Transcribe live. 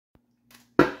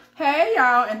Hey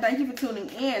y'all, and thank you for tuning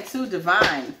in to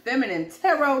Divine Feminine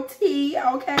Tarot Tea,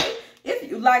 okay? If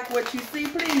you like what you see,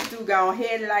 please do go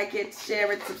ahead, like it,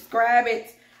 share it, subscribe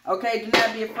it, okay? Do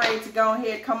not be afraid to go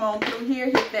ahead, come on through here,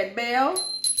 hit that bell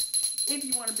if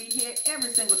you want to be here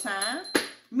every single time.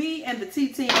 Me and the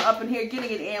T-Team are up in here getting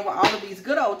it in with all of these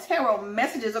good old tarot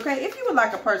messages, okay? If you would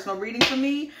like a personal reading from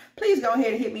me, please go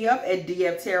ahead and hit me up at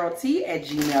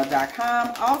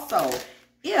dftarottea@gmail.com. Also,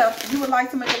 if you would like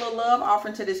to make a little love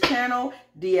offering to this channel,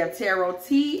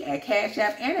 dftarottea at Cash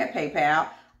App and at PayPal.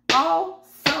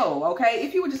 Also, okay,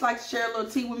 if you would just like to share a little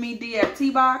tea with me,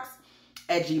 dfteabox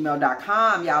at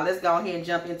gmail.com. Y'all, let's go ahead and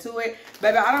jump into it.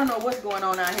 Baby, I don't know what's going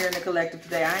on out here in the collective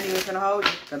today. I ain't even gonna hold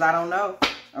you because I don't know,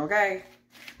 okay?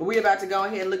 But we're about to go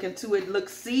ahead and look into it. Look,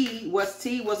 see what's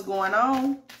tea, what's going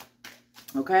on,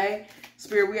 okay?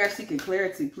 Spirit, we are seeking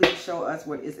clarity. Please show us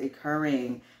what is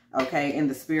occurring, okay, in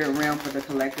the spirit realm for the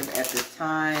collective at this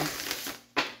time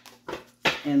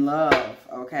in love,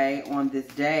 okay, on this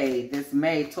day, this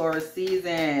May, Taurus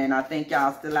season. I think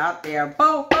y'all still out there.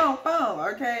 Boom, boom, boom,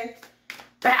 okay?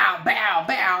 Bow, bow,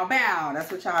 bow, bow. That's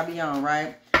what y'all be on,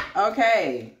 right?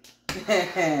 Okay.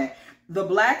 The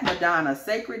Black Madonna,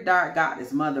 Sacred Dark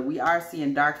Goddess Mother. We are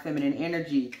seeing dark feminine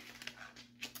energy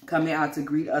coming out to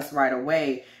greet us right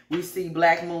away. We see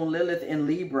Black Moon Lilith in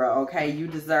Libra, okay? You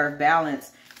deserve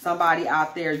balance. Somebody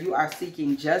out there, you are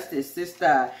seeking justice,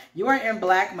 sister. You are in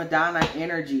Black Madonna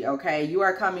energy, okay? You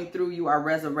are coming through. You are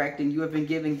resurrecting. You have been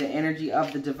giving the energy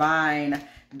of the divine,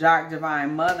 dark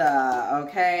divine mother,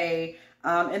 okay?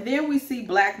 And then we see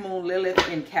Black Moon Lilith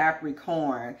in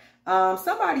Capricorn.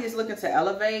 Somebody is looking to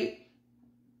elevate.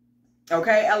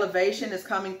 Okay, elevation is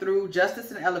coming through. Justice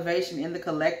and elevation in the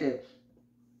collective.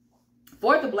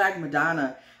 For the Black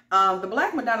Madonna,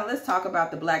 let's talk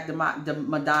about the Black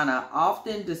Madonna.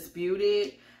 Often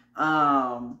disputed.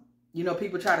 You know,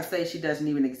 people try to say she doesn't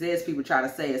even exist. People try to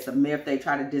say it's a myth. They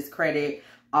try to discredit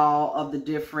all of the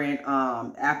different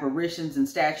apparitions and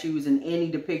statues and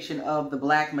any depiction of the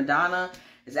Black Madonna.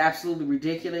 Is absolutely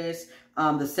ridiculous.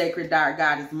 The Sacred Dark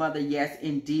Goddess Mother, yes,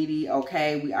 indeedy,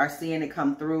 okay, we are seeing it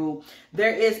come through.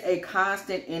 There is a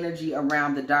constant energy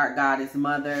around the Dark Goddess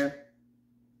Mother,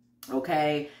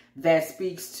 okay, that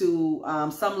speaks to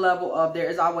some level of, there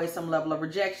is always some level of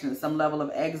rejection, some level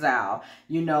of exile,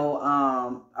 you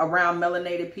know, around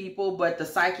melanated people, but the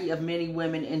psyche of many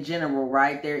women in general,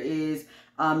 right? There is,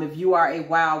 if you are a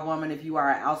wild woman, if you are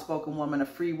an outspoken woman, a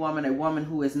free woman, a woman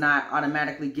who is not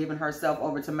automatically giving herself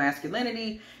over to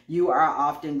masculinity, you are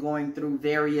often going through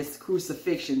various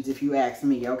crucifixions, if you ask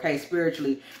me, okay,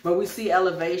 spiritually. But we see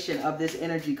elevation of this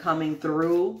energy coming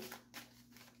through,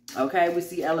 okay? We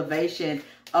see elevation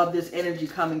of this energy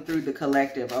coming through the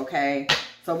collective, okay?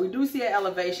 So we do see an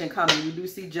elevation coming. We do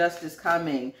see justice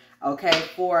coming, okay,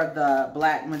 for the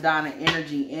Black Madonna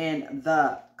energy in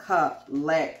the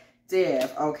collective.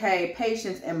 Okay,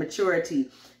 patience and maturity.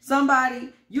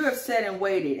 Somebody, you have sat and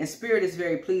waited, and Spirit is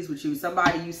very pleased with you.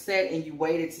 Somebody, you sat and you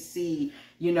waited to see,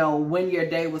 you know, when your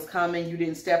day was coming. You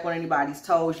didn't step on anybody's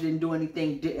toes. You didn't do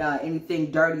anything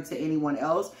dirty to anyone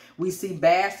else. We see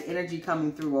vast energy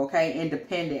coming through, okay,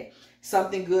 independent.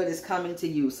 Something good is coming to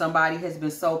you. Somebody has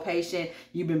been so patient.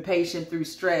 You've been patient through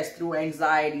stress, through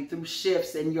anxiety, through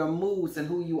shifts in your moods and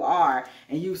who you are.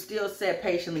 And you still sat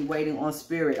patiently waiting on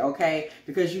Spirit, okay?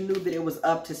 Because you knew that it was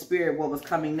up to Spirit what was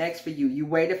coming next for you. You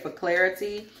waited for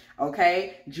clarity,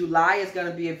 okay? July is going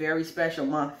to be a very special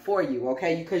month for you,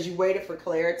 okay? Because you waited for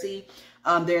clarity.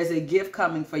 There's a gift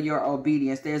coming for your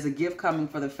obedience. There's a gift coming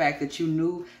for the fact that you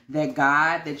knew that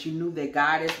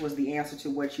Goddess was the answer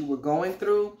to what you were going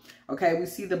through. Okay, we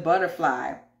see the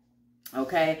butterfly.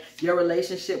 Okay, your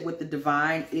relationship with the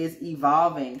divine is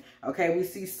evolving. Okay, we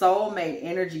see soulmate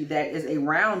energy that is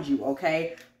around you.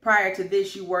 Okay, prior to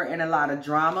this, you were in a lot of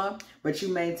drama, but you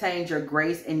maintained your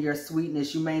grace and your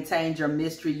sweetness. You maintained your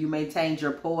mystery. You maintained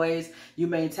your poise. You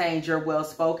maintained your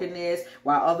well-spokenness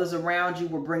while others around you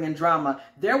were bringing drama.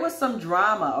 There was some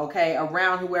drama, okay,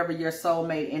 around whoever your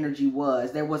soulmate energy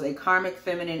was. There was a karmic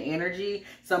feminine energy.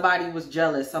 Somebody was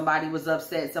jealous. Somebody was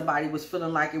upset. Somebody was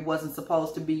feeling like it wasn't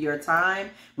supposed to be your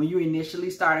time. When you initially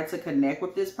started to connect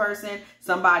with this person,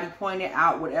 somebody pointed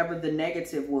out whatever the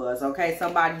negative was, okay?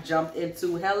 Somebody jumped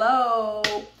into, hello,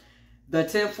 the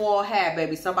tinfoil hat,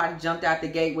 baby. Somebody jumped out the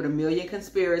gate with a million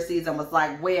conspiracies and was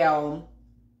like, well,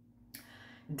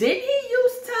 didn't he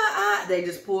used to, they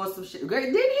just pulled some shit.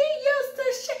 Didn't he used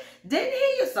to shit? Didn't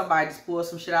he used, somebody just pulled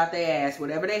some shit out their ass.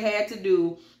 Whatever they had to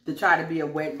do to try to be a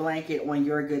wet blanket on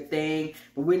your good thing.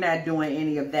 But we're not doing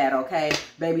any of that, okay?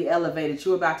 Baby, elevated.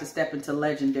 You're about to step into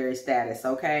legendary status,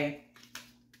 okay?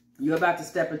 You're about to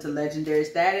step into legendary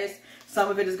status. Some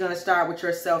of it is going to start with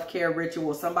your self-care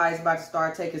ritual. Somebody's about to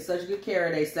start taking such good care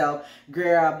of themselves.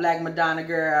 Girl, Black Madonna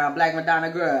girl, Black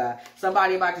Madonna girl.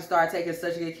 Somebody about to start taking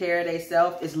such good care of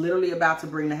themselves. It's literally about to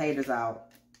bring the haters out.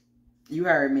 You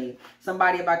heard me.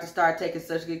 Somebody about to start taking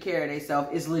such good care of themselves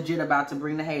is legit about to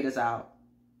bring the haters out.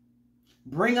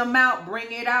 Bring them out. Bring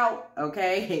it out.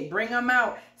 Okay? Bring them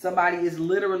out. Somebody is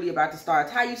literally about to start.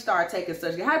 How you start taking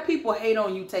such good. How people hate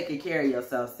on you taking care of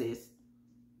yourself, sis?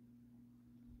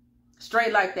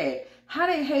 Straight like that. How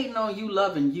they hating on you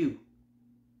loving you?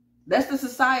 That's the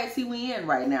society we in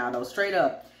right now, though. Straight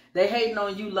up. They hating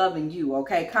on you loving you,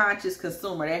 okay? Conscious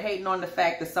consumer. They're hating on the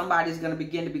fact that somebody's going to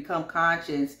begin to become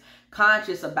conscious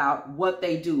about what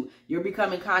they do. You're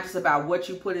becoming conscious about what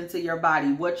you put into your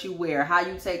body, what you wear, how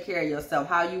you take care of yourself,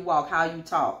 how you walk, how you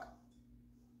talk.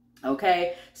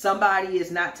 Okay? Somebody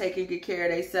is not taking good care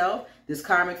of themselves. This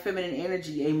karmic feminine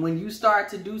energy. And when you start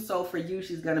to do so for you,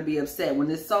 she's going to be upset. When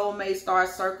this soulmate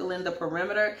starts circling the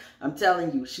perimeter, I'm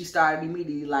telling you, she started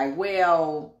immediately like,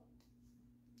 well,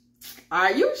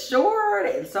 are you sure?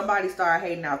 And somebody started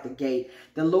hating out the gate.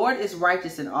 The Lord is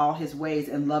righteous in all his ways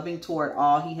and loving toward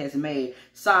all he has made.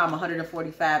 Psalm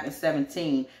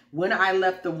 145:17. When I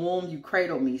left the womb, you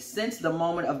cradled me. Since the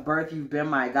moment of birth, you've been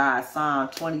my God. Psalm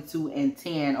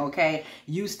 22:10. Okay.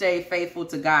 You stay faithful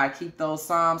to God. Keep those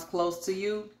Psalms close to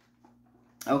you.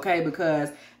 Okay.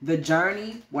 Because the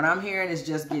journey, what I'm hearing, is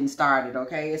just getting started.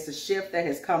 Okay. It's a shift that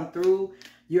has come through.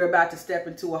 You're about to step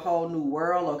into a whole new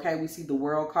world, okay? We see the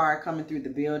world card coming through the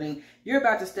building. You're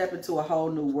about to step into a whole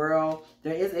new world.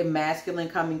 There is a masculine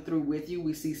coming through with you.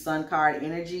 We see sun card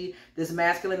energy. This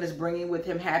masculine is bringing with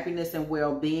him happiness and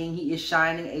well-being. He is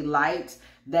shining a light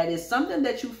that is something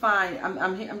that you find,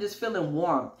 I'm just feeling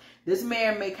warmth. This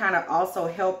man may kind of also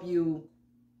help you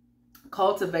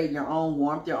cultivate your own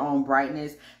warmth, your own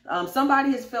brightness.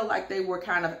 Somebody has felt like they were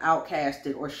kind of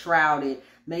outcasted or shrouded,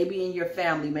 maybe in your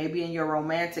family, maybe in your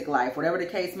romantic life, whatever the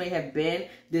case may have been.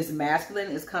 This masculine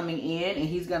is coming in and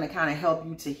he's going to kind of help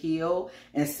you to heal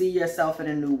and see yourself in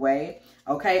a new way.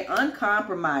 Okay,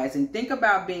 uncompromising. Think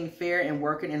about being fair and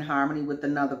working in harmony with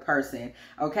another person.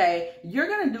 Okay, you're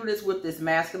going to do this with this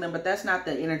masculine, but that's not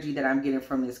the energy that I'm getting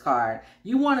from this card.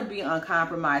 You want to be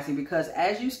uncompromising because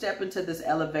as you step into this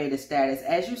elevated status,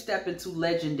 as you step into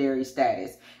legendary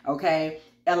status, okay,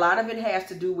 a lot of it has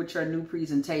to do with your new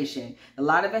presentation. A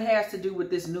lot of it has to do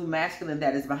with this new masculine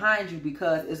that is behind you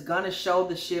because it's going to show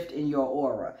the shift in your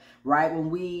aura, right? When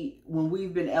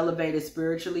we've been elevated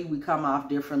spiritually, we come off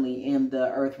differently in the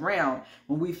earth realm.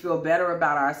 When we feel better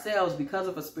about ourselves because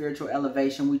of a spiritual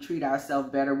elevation, we treat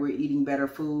ourselves better. We're eating better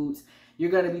foods.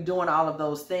 You're going to be doing all of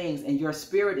those things and your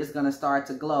spirit is going to start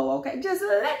to glow, okay? Just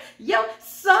let your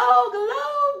soul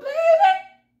glow, baby.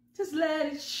 Just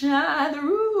let it shine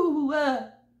through.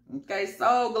 Okay,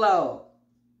 soul glow.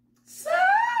 So,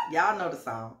 y'all know the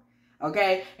song.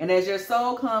 Okay, and as your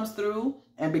soul comes through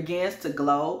and begins to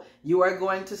glow, you are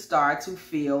going to start to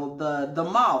feel the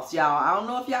moths, y'all. I don't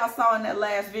know if y'all saw in that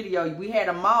last video, we had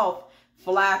a moth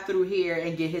fly through here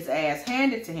and get his ass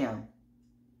handed to him.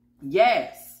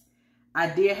 Yes, I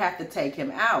did have to take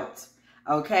him out.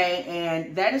 Okay,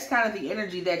 and that is kind of the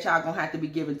energy that y'all gonna have to be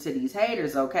giving to these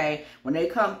haters, okay? When they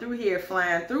come through here,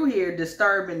 flying through here,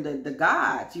 disturbing the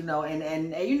gods, you know,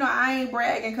 and you know, I ain't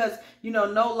bragging because, you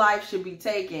know, no life should be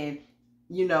taken,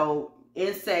 you know,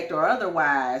 insect or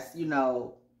otherwise, you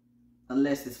know,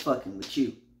 unless it's fucking with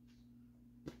you.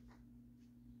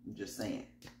 I'm just saying.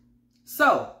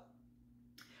 So,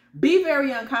 be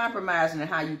very uncompromising in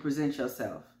how you present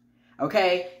yourself,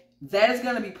 okay? That is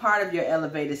going to be part of your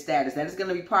elevated status. That is going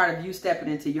to be part of you stepping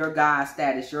into your God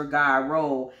status, your God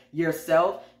role,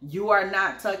 yourself. You are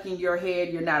not tucking your head.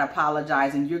 You're not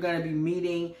apologizing. You're going to be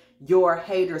meeting your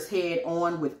haters head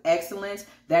on with excellence.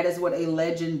 That is what a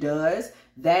legend does.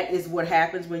 That is what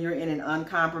happens when you're in an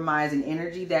uncompromising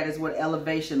energy. That is what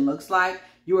elevation looks like.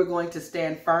 You are going to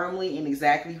stand firmly in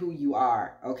exactly who you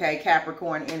are. Okay,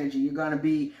 Capricorn energy. You're going to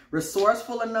be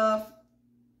resourceful enough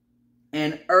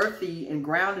and earthy and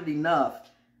grounded enough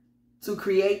to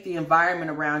create the environment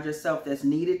around yourself that's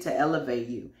needed to elevate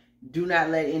you. Do not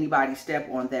let anybody step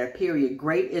on that, period.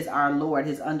 Great is our Lord.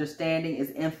 His understanding is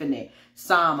infinite.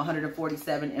 Psalm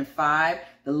 147:5.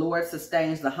 The Lord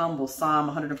sustains the humble. Psalm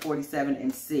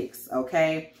 147:6.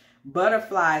 Okay.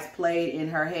 Butterflies played in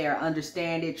her hair.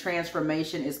 Understand it.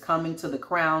 Transformation is coming to the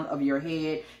crown of your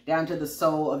head, down to the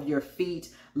sole of your feet.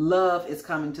 Love is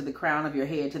coming to the crown of your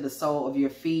head, to the sole of your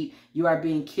feet. You are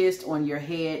being kissed on your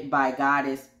head by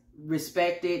Goddess.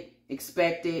 Respect it,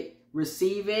 expect it,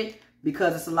 receive it,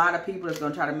 because it's a lot of people that's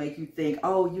going to try to make you think,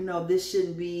 oh, you know, this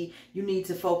shouldn't be, you need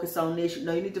to focus on this.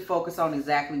 No, you need to focus on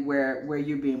exactly where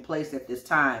you're being placed at this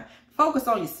time. Focus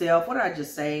on yourself. What did I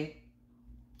just say?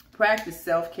 Practice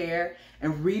self-care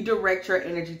and redirect your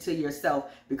energy to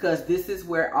yourself, because this is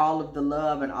where all of the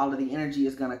love and all of the energy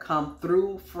is going to come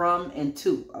through, from, and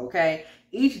to, okay?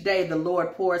 Each day the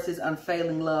Lord pours his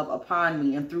unfailing love upon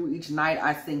me, and through each night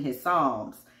I sing his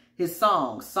songs. His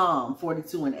songs, Psalm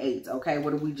 42:8. Okay,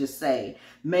 what did we just say?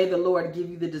 May the Lord give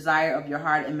you the desire of your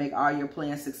heart and make all your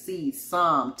plans succeed.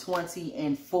 Psalm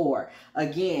 20:4.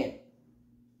 Again,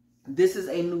 this is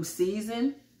a new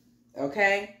season.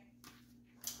 Okay,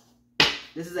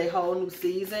 this is a whole new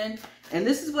season, and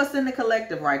this is what's in the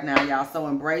collective right now, y'all. So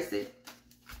embrace it.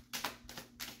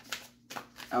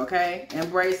 Okay,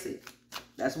 embrace it.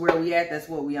 That's where we at. That's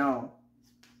what we on.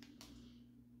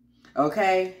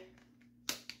 Okay.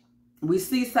 We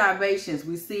see salvations,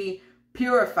 we see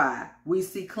purify, we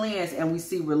see cleanse, and we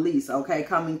see release, okay,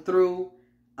 coming through.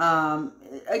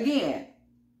 Again,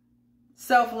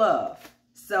 self-love,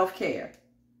 self-care,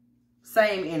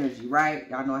 same energy, right?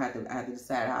 Y'all know I have to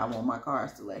decide how I want my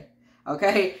cards to lay,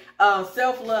 okay?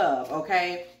 Self-love,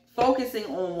 okay, focusing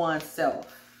on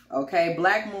oneself. Okay,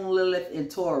 Black Moon Lilith in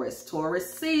Taurus.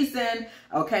 Taurus season.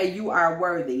 Okay, you are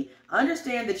worthy.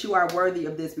 Understand that you are worthy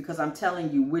of this, because I'm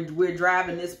telling you, we're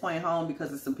driving this point home because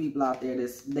there's some people out there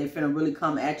they finna really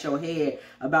come at your head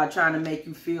about trying to make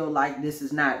you feel like this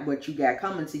is not what you got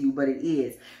coming to you, but it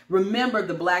is. Remember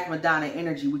the Black Madonna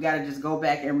energy. We got to just go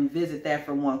back and revisit that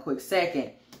for one quick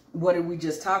second. What did we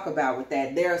just talk about with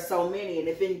that? There are so many, and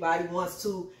if anybody wants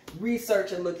to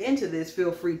research and look into this,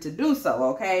 feel free to do so,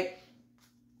 okay?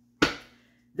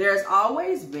 There's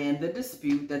always been the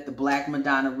dispute that the Black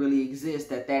Madonna really exists,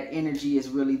 that energy is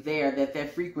really there,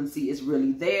 that frequency is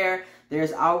really there.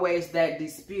 There's always that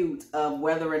dispute of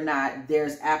whether or not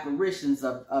there's apparitions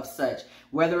of such,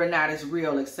 whether or not it's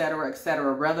real,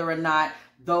 etc., whether or not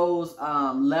those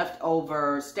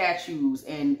leftover statues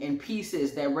and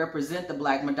pieces that represent the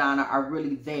Black Madonna are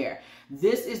really there.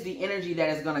 This is the energy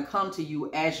that is going to come to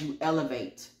you as you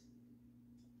elevate.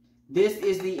 This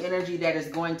is the energy that is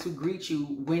going to greet you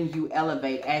when you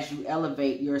elevate, as you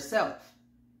elevate yourself.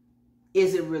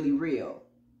 Is it really real?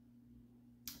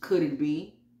 Could it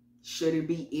be? Should it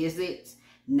be? Is it?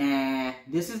 Nah.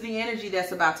 This is the energy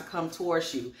that's about to come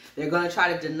towards you. They're going to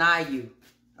try to deny you.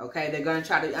 Okay? They're going to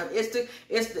try to...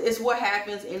 It's what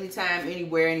happens anytime,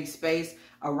 anywhere, any space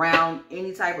around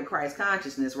any type of Christ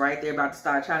consciousness, right? They're about to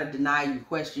start trying to deny you,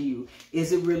 question you.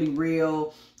 Is it really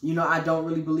real? You know, I don't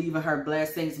really believe in her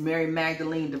blessings. Mary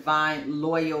Magdalene, divine,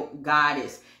 loyal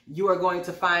goddess. You are going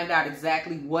to find out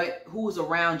exactly who's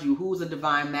around you, who's a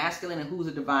divine masculine and who's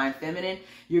a divine feminine.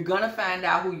 You're going to find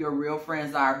out who your real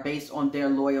friends are based on their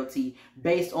loyalty,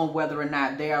 based on whether or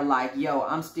not they are like, yo,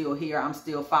 I'm still here, I'm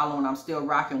still following, I'm still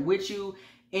rocking with you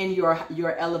in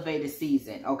your elevated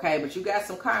season, okay? But you got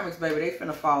some karmics, baby. They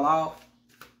finna fall off.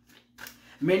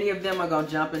 Many of them are going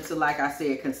to jump into, like I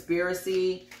said,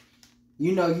 conspiracy.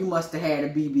 You know, you must have had a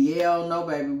BBL. No,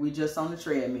 baby, we just on the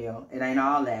treadmill. It ain't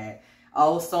all that.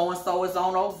 Oh, so-and-so is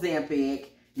on Ozempic.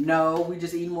 No, we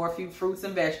just eating more few fruits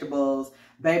and vegetables.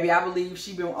 Baby, I believe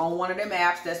she been on one of them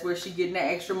apps. That's where she getting the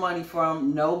extra money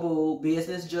from. No, boo.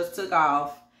 Business just took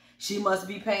off. She must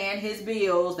be paying his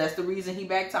bills. That's the reason he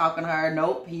back talking to her.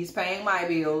 Nope, he's paying my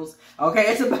bills.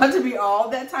 Okay, it's about to be all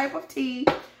that type of tea.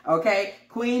 Okay,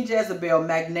 Queen Jezebel,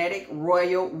 magnetic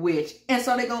royal witch. And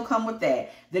so they're going to come with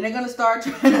that. Then they're going to start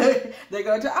trying to, I'm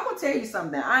going to tell you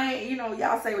something.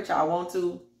 Y'all say what y'all want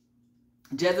to.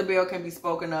 Jezebel can be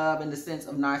spoken of in the sense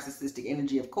of narcissistic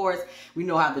energy, of course. We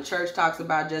know how the church talks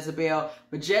about Jezebel,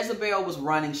 but Jezebel was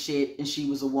running shit and she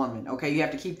was a woman, okay? You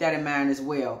have to keep that in mind as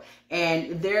well.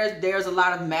 And there's a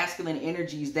lot of masculine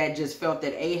energies that just felt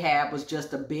that Ahab was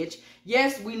just a bitch.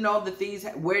 Yes, we know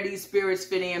that where these spirits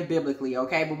fit in biblically,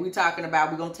 okay? But we're talking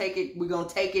about, we're going to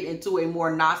take it into a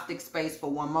more Gnostic space for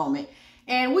one moment.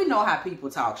 And we know how people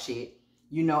talk shit.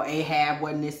 You know, Ahab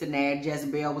wasn't this and that.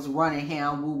 Jezebel was running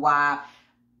him, woo-wah.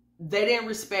 They didn't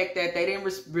respect that. They didn't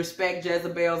respect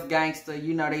Jezebel's gangster.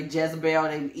 You know, they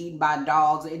was eaten by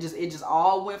dogs. It just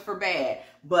all went for bad.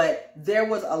 But there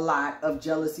was a lot of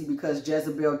jealousy because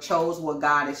Jezebel chose what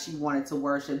goddess she wanted to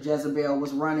worship. Jezebel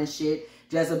was running shit.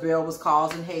 Jezebel was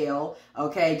causing hell.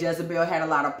 Okay, Jezebel had a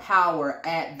lot of power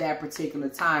at that particular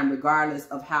time, regardless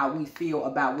of how we feel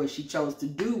about what she chose to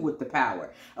do with the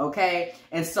power. Okay,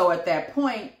 and so at that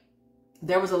point,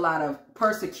 there was a lot of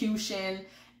persecution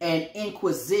and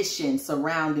inquisition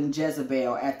surrounding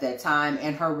Jezebel at that time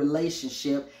and her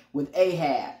relationship with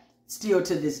Ahab, still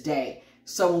to this day.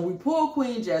 So when we pull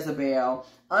Queen Jezebel,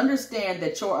 understand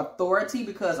that your authority,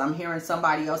 because I'm hearing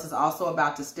somebody else is also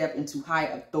about to step into high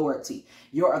authority.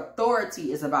 Your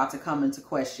authority is about to come into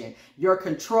question. Your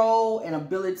control and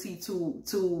ability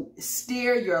to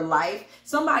steer your life.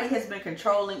 Somebody has been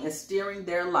controlling and steering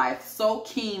their life so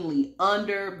keenly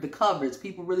under the covers.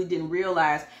 People really didn't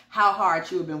realize how hard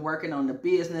you have been working on the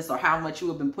business, or how much you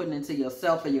have been putting into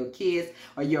yourself or your kids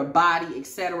or your body,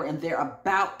 etc. And they're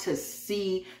about to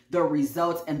see the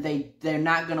results, and they're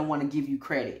not going to want to give you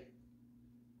credit.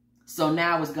 So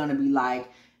now it's going to be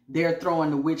like they're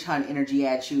throwing the witch hunt energy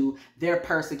at you. They're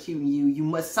persecuting you. You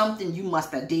must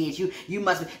have did. You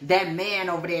must, that man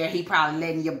over there, he probably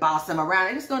letting you boss him around.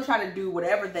 They're just going to try to do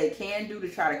whatever they can do to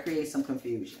try to create some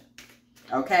confusion.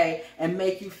 Okay? And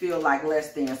make you feel like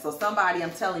less than. So somebody,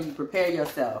 I'm telling you, prepare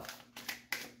yourself,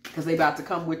 because they about to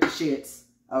come with the shits.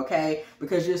 Okay,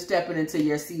 because you're stepping into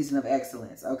your season of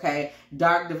excellence. Okay,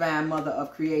 dark divine mother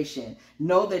of creation,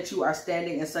 know that you are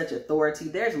standing in such authority.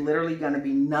 There's literally going to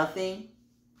be nothing.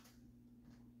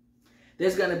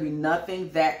 There's going to be nothing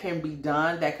that can be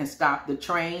done that can stop the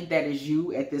train that is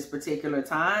you at this particular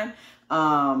time.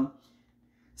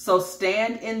 So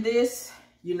stand in this.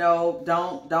 You know,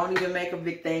 don't even make a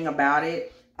big thing about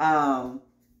it.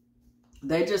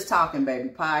 They just talking, baby.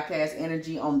 Podcast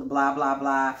energy on the blah blah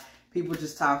blah. People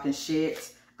just talking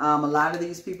shit. A lot of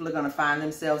these people are going to find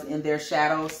themselves in their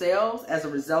shadow selves as a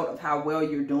result of how well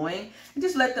you're doing. And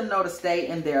just let them know to stay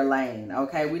in their lane,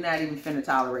 okay? We're not even finna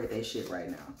tolerate that shit right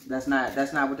now. That's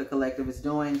not what the collective is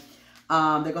doing.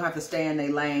 They're going to have to stay in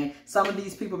their lane. Some of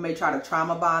these people may try to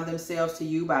trauma bond themselves to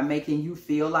you by making you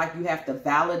feel like you have to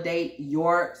validate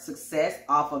your success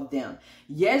off of them.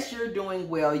 Yes, you're doing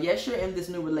well. Yes, you're in this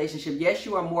new relationship. Yes,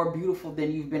 you are more beautiful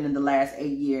than you've been in the last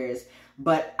 8 years.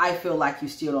 But I feel like you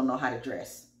still don't know how to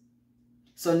dress.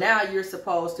 So now you're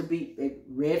supposed to be,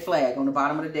 red flag on the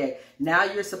bottom of the deck. Now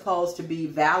you're supposed to be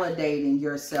validating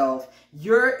yourself.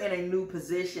 You're in a new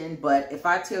position, but if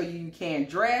I tell you you can't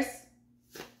dress,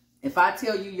 if I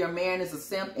tell you your man is a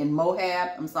simp in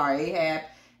Ahab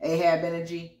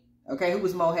energy. Okay, who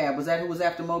was Moab? Was that who was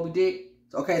after Moby Dick?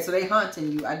 Okay, so they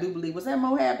hunting you. I do believe, was that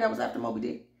Moab that was after Moby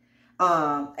Dick?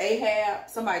 Ahab,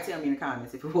 somebody tell me in the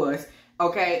comments if it was.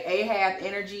 Okay, Ahab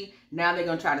energy, now they're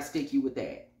going to try to stick you with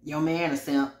that. Your man is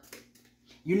simp.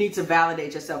 You need to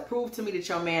validate yourself. Prove to me that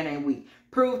your man ain't weak.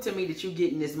 Prove to me that you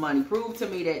getting this money. Prove to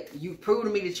me that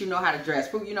you know how to dress.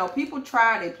 Prove, you know, people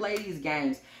they play these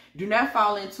games. Do not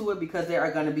fall into it, because there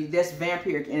are going to be this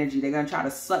vampiric energy. They're going to try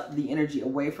to suck the energy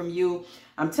away from you.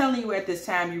 I'm telling you, at this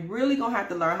time, you're really going to have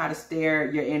to learn how to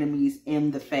stare your enemies in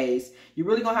the face. You're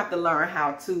really going to have to learn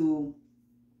how to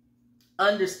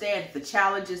understand the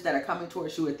challenges that are coming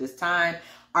towards you at this time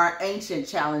are ancient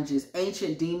challenges,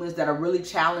 ancient demons that are really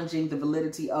challenging the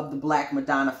validity of the Black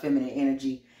Madonna feminine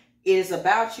energy. It is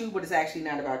about you, but it's actually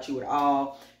not about you at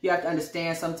all. You have to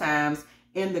understand, sometimes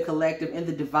in the collective, in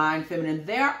the divine feminine,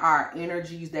 there are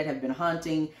energies that have been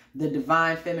hunting the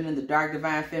divine feminine, the dark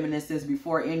divine feminine, since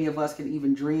before any of us could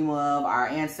even dream of, our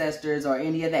ancestors or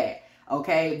any of that.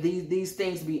 Okay, these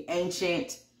things be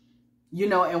ancient. You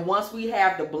know, and once we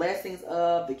have the blessings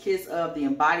of, the kiss of, the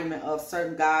embodiment of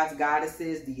certain gods,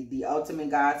 goddesses, the ultimate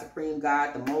God, supreme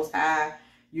God, the most high,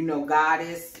 you know,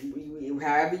 goddess,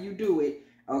 however you do it,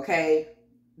 okay,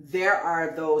 there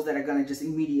are those that are going to just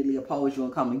immediately oppose you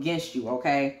and come against you,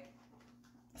 okay?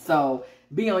 So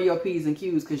be on your P's and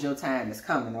Q's, because your time is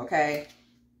coming, okay?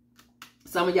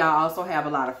 Some of y'all also have a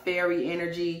lot of fairy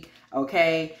energy.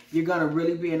 Okay, you're going to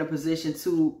really be in a position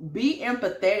to be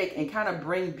empathetic and kind of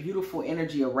bring beautiful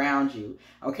energy around you.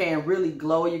 Okay, and really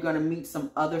glow. You're going to meet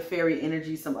some other fairy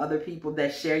energy, some other people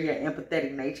that share your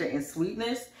empathetic nature and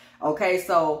sweetness. Okay,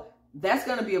 so that's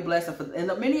going to be a blessing for, and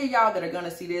many of y'all that are going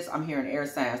to see this, I'm hearing air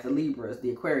signs, the Libras,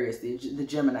 the Aquarius, the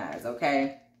Geminis.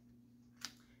 Okay,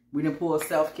 we didn't pull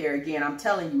self-care again. I'm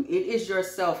telling you, it is your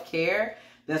self-care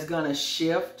that's going to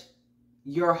shift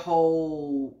your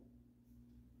whole,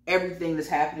 everything that's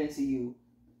happening to you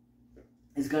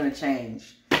is going to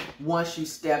change once you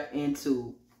step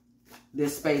into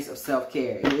this space of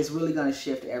self-care. It's really going to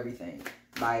shift everything.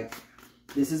 Like,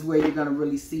 this is where you're going to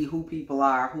really see who people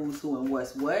are, who's who and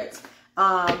what's what.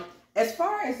 As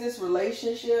far as this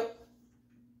relationship,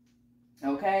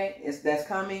 okay, that's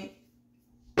coming.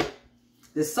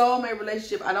 The soulmate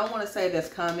relationship, I don't want to say that's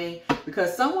coming,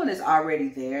 because someone is already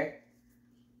there.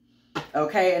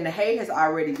 Okay, and the hate has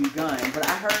already begun. But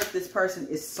I heard this person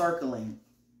is circling.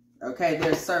 Okay,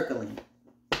 they're circling.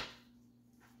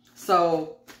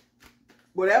 So,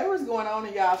 whatever is going on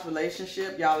in y'all's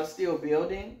relationship, y'all are still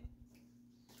building.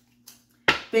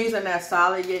 things are not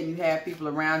solid yet, and you have people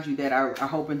around you that are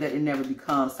hoping that it never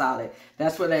becomes solid.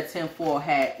 That's where that tinfoil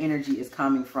hat energy is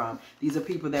coming from. These are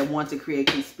people that want to create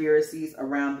conspiracies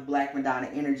around the Black Madonna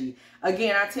energy.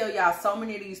 Again, I tell y'all, so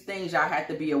many of these things y'all have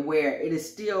to be aware. It is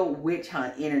still witch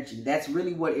hunt energy. That's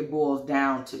really what it boils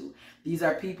down to. These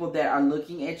are people that are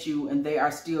looking at you, and they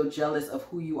are still jealous of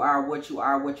who you are, what you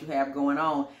have going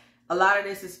on. A lot of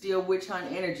this is still witch hunt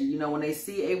energy. You know, when they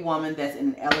see a woman that's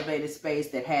in an elevated space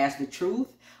that has the truth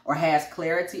or has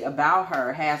clarity about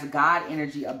her, has God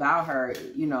energy about her,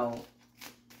 you know,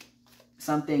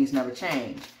 some things never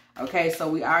change. Okay, so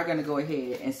we are going to go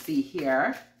ahead and see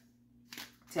here.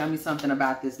 Tell me something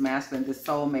about this masculine, this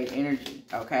soulmate energy,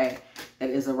 okay, that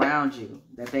is around you,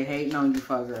 that they hating on you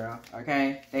for, girl,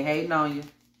 okay? They hating on you.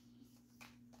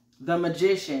 The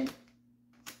Magician.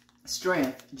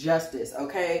 Strength, justice,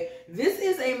 okay? This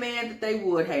is a man that they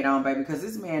would hate on, baby, because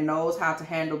this man knows how to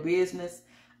handle business.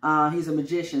 He's a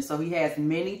magician, so he has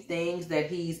many things that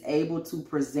he's able to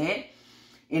present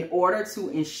in order to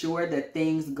ensure that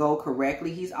things go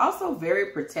correctly. He's also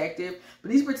very protective,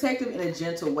 but he's protective in a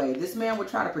gentle way. This man would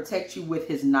try to protect you with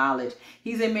his knowledge.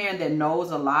 He's a man that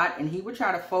knows a lot, and he would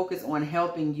try to focus on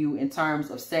helping you in terms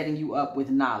of setting you up with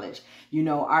knowledge. You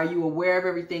know, are you aware of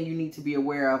everything you need to be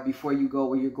aware of before you go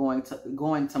where you're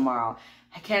going tomorrow?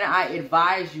 Can I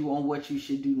advise you on what you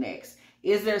should do next?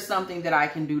 Is there something that I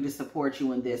can do to support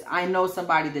you in this? I know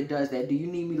somebody that does that. Do you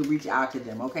need me to reach out to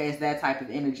them? Okay, it's that type of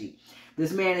energy.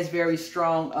 This man is very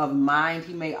strong of mind.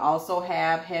 He may also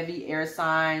have heavy air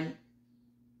sign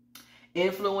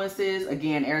influences.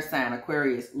 Again, air sign,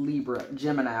 Aquarius, Libra,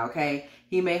 Gemini, okay?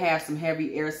 He may have some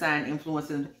heavy air sign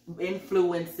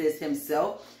influences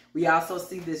himself. We also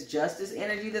see this justice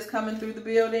energy that's coming through the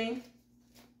building.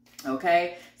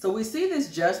 Okay, so we see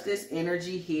this justice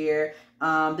energy here.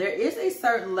 There is a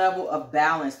certain level of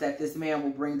balance that this man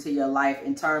will bring to your life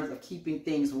in terms of keeping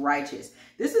things righteous.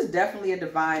 This is definitely a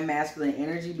divine masculine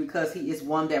energy because he is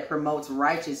one that promotes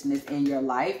righteousness in your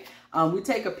life. We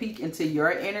take a peek into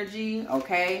your energy,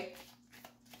 okay?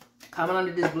 Coming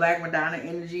under this Black Madonna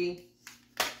energy,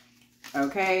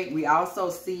 okay? We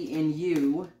also see in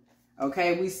you,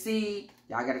 okay? We see,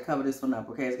 y'all got to cover this one up,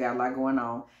 okay? It's got a lot going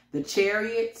on. The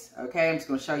Chariot, okay? I'm just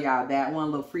going to show y'all that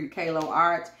one, little free Kalo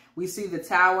art. We see the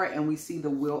Tower and we see the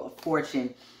Wheel of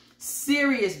Fortune.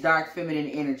 Serious dark feminine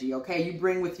energy, okay? You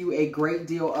bring with you a great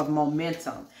deal of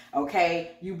momentum,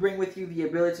 okay? You bring with you the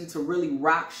ability to really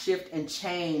rock, shift, and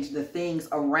change the things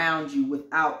around you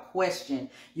without question.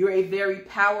 You're a very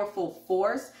powerful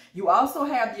force. You also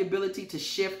have the ability to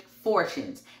shift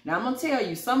fortunes. Now, I'm going to tell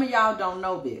you, some of y'all don't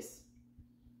know this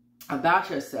about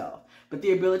yourself. But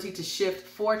the ability to shift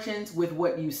fortunes with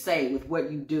what you say, with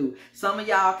what you do. Some of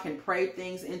y'all can pray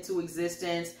things into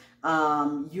existence.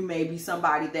 You may be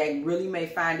somebody that really may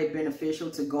find it beneficial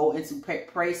to go into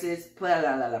places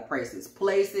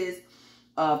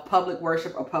of public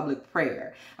worship or public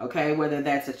prayer. Okay, whether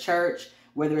that's a church,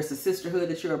 whether it's a sisterhood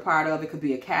that you're a part of, it could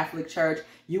be a Catholic church.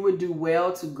 You would do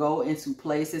well to go into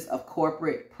places of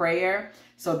corporate prayer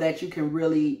so that you can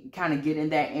really kind of get in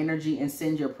that energy and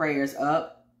send your prayers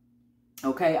up.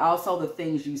 Okay, also the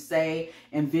things you say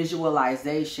and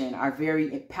visualization are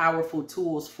very powerful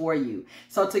tools for you.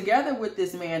 So together with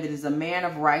this man that is a man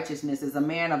of righteousness, is a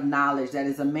man of knowledge, that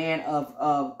is a man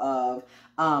of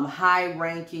high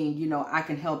ranking, you know, I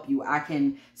can help you, I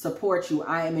can support you,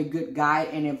 I am a good guide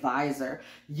and advisor.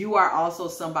 You are also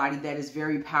somebody that is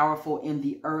very powerful in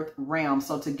the earth realm.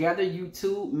 So together you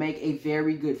two make a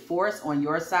very good force. On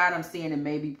your side, I'm seeing it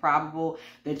may be probable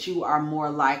that you are more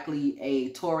likely a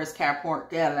Taurus, Capricorn,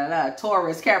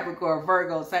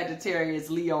 Virgo, Sagittarius,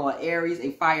 Leo, or Aries,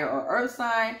 a fire or earth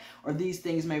sign, or these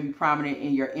things may be prominent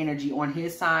in your energy. On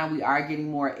his sign, we are getting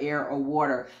more air or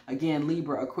water. Again,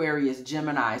 Libra, Aquarius,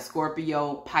 Gemini,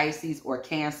 Scorpio, Pisces, or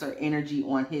Cancer energy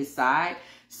on his side.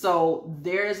 So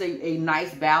there's a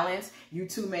nice balance. You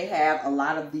two may have a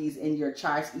lot of these in your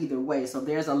charts either way. So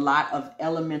there's a lot of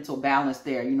elemental balance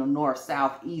there. You know, north,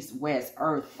 south, east, west,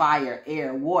 earth, fire,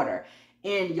 air, water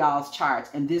in y'all's charts.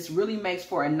 And this really makes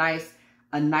for a nice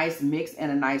mix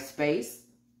and a nice space.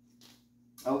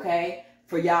 Okay,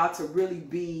 for y'all to really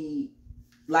be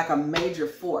like a major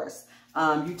force.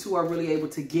 You two are really able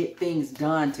to get things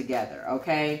done together,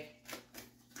 okay?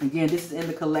 Again, this is in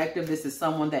the collective. This is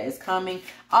someone that is coming.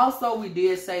 Also, we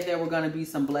did say there were going to be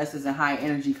some blessings and high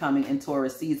energy coming in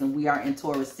Taurus season. We are in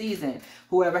Taurus season.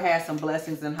 Whoever has some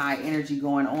blessings and high energy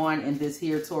going on in this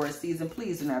here Taurus season,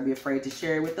 please do not be afraid to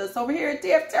share it with us over here at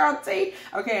dftarottea.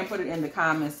 Okay, and put it in the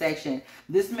comment section.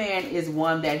 This man is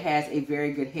one that has a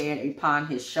very good head upon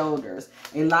his shoulders.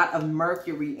 A lot of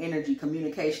Mercury energy,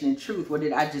 communication, and truth. What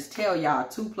did I just tell y'all?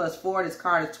 2 plus 4, this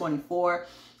card is 24.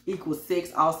 Equals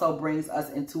 6, also brings us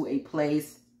into a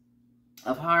place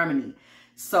of harmony.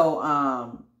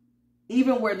 So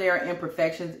even where there are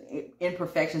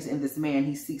imperfections in this man,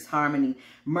 he seeks harmony.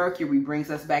 Mercury brings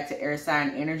us back to air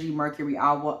sign energy. Mercury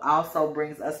also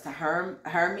brings us to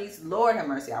Hermes. Lord have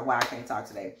mercy, why I can't talk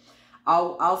today.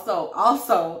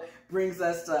 Also brings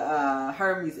us to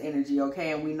Hermes energy,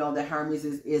 okay? And we know that Hermes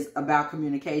is about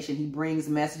communication. He brings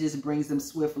messages, brings them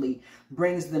swiftly,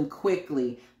 brings them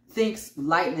quickly, thinks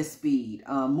lightning speed,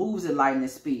 moves at lightning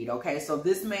speed, okay? So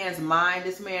this man's mind,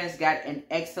 this man has got an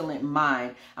excellent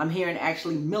mind. I'm hearing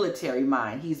actually military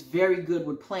mind. He's very good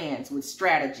with plans, with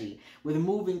strategy, with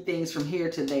moving things from here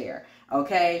to there,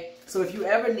 okay? So if you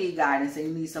ever need guidance and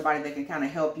you need somebody that can kind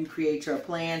of help you create your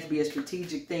plans, be a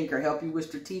strategic thinker, help you with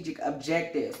strategic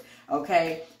objectives,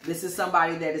 okay? This is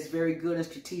somebody that is very good in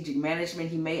strategic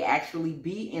management. He may actually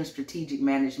be in strategic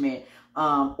management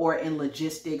or in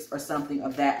logistics or something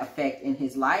of that effect in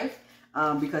his life,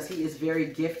 because he is very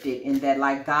gifted in that,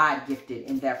 like God gifted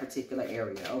in that particular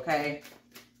area, okay?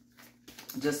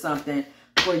 Just something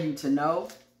for you to know.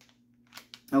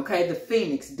 Okay, the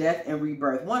Phoenix, death and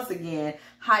rebirth. Once again,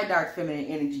 high dark feminine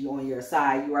energy on your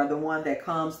side. You are the one that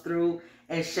comes through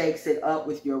and shakes it up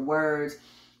with your words,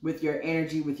 with your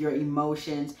energy, with your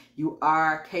emotions. You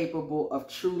are capable of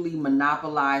truly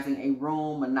monopolizing a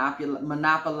room,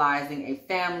 monopolizing a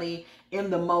family in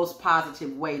the most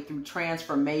positive way through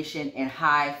transformation and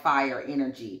high fire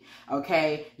energy,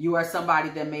 okay? You are somebody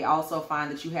that may also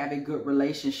find that you have a good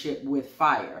relationship with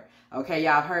fire. Okay,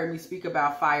 y'all have heard me speak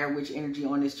about fire witch energy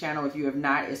on this channel. If you have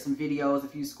not, it's some videos.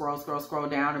 If you scroll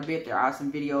down a bit, there are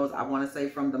some videos, I want to say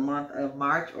from the month of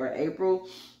March or April,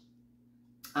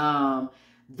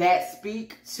 that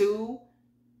speak to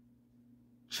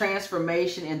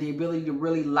transformation and the ability to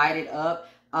really light it up.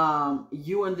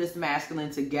 You and this masculine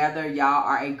together, y'all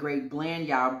are a great blend.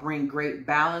 Y'all bring great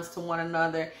balance to one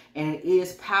another, and it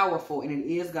is powerful, and it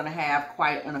is going to have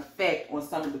quite an effect on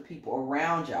some of the people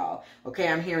around y'all. Okay,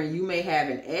 I'm hearing you may have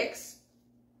an ex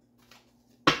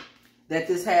that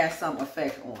this has some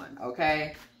effect on,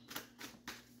 okay?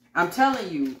 I'm telling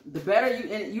you, the better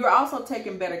you, and you're also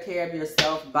taking better care of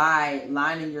yourself by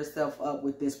lining yourself up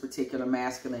with this particular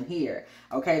masculine here.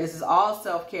 Okay, this is all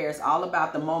self-care. It's all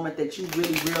about the moment that you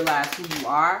really realize who you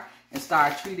are and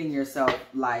start treating yourself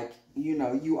like, you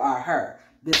know, you are her.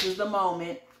 This is the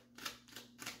moment,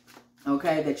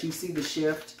 okay, that you see the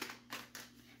shift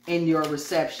in your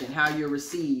reception, how you're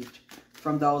received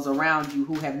from those around you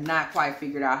who have not quite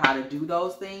figured out how to do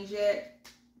those things yet.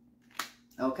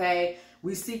 Okay.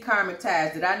 We see karmic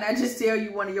ties. Did I not just tell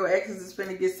you one of your exes is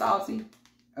finna get salty?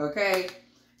 Okay.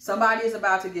 Somebody is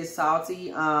about to get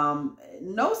salty.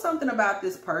 Know something about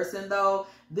this person, though.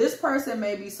 This person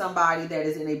may be somebody that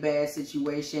is in a bad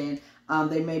situation.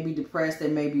 They may be depressed. They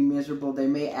may be miserable. They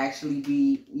may actually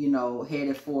be, you know,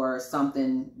 headed for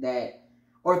something that,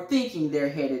 or thinking they're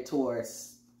headed towards.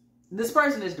 This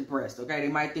person is depressed, okay? They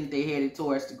might think they're headed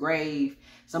towards the grave.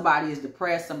 Somebody is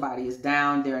depressed. Somebody is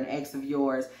down. They're an ex of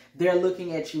yours. They're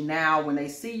looking at you now. When they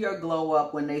see your glow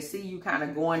up, when they see you kind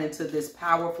of going into this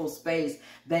powerful space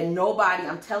that nobody,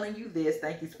 I'm telling you this,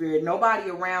 thank you, Spirit, nobody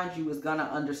around you is going to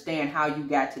understand how you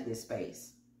got to this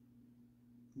space.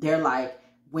 They're like,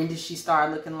 when did she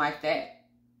start looking like that?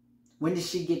 When did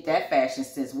she get that fashion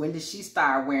sense? When did she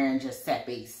start wearing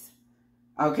Giuseppe's?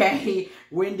 Okay,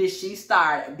 when did she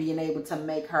start being able to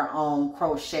make her own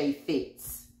crochet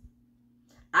fits?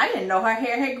 I didn't know her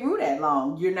hair had grew that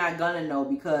long. You're not gonna know,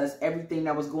 because everything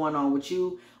that was going on with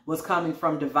you was coming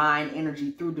from divine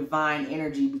energy, through divine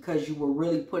energy, because you were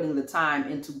really putting the time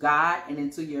into God and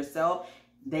into yourself.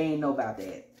 They ain't know about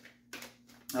that.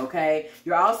 Okay,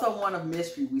 you're also one of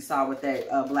mystery. We saw with that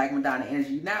Black Madonna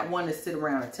energy. You're not one to sit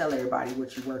around and tell everybody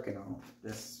what you're working on.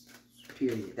 This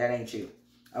period, that ain't you.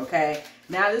 Okay,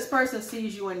 now this person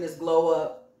sees you in this glow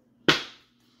up.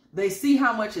 They see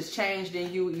how much has changed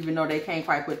in you, even though they can't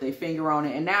quite put their finger on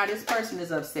it. And now this person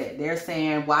is upset. They're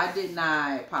saying, why didn't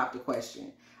I pop the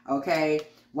question? Okay.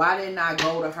 Why didn't I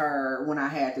go to her when I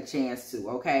had the chance to?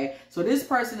 Okay. So this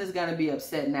person is going to be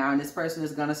upset now, and this person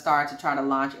is going to start to try to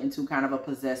launch into kind of a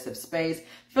possessive space,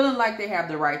 feeling like they have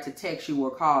the right to text you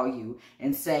or call you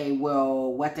and say,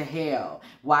 well, what the hell?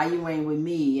 Why you ain't with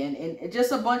me? And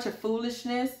just a bunch of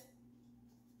foolishness.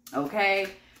 Okay.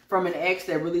 From an ex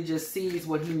that really just sees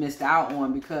what he missed out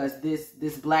on, because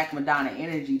this Black Madonna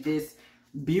energy, this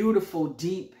beautiful,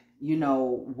 deep, you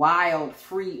know, wild,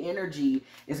 free energy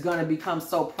is going to become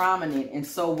so prominent and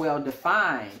so well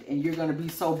defined. And you're going to be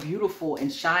so beautiful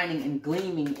and shining and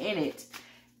gleaming in it,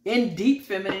 in deep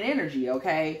feminine energy,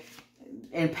 okay?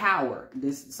 And power.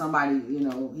 This somebody, you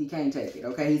know, he can't take it,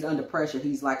 okay? He's under pressure.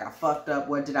 He's like, I fucked up.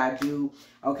 What did I do?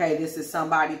 Okay, this is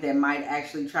somebody that might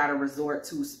actually try to resort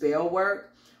to spell work,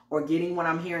 or getting, what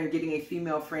I'm hearing, getting a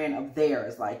female friend of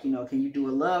theirs. Like, you know, can you do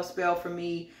a love spell for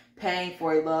me? Paying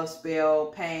for a love spell,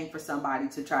 paying for somebody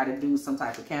to try to do some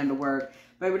type of candle work.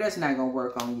 Baby, that's not going to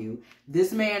work on you.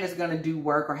 This man is going to do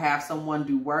work or have someone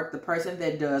do work. The person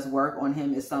that does work on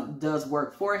him does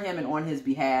work for him and on his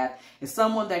behalf is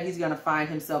someone that he's going to find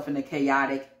himself in a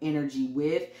chaotic energy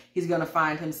with. He's going to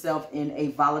find himself in a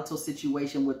volatile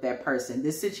situation with that person.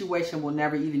 This situation will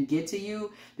never even get to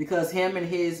you because him and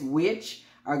his witch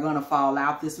are going to fall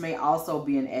out. This may also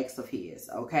be an ex of his,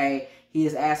 okay? He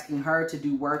is asking her to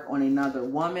do work on another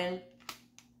woman,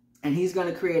 and he's going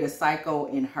to create a cycle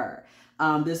in her.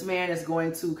 This man is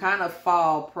going to kind of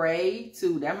fall prey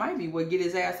to, that might be what get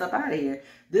his ass up out of here.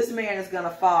 This man is going to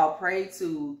fall prey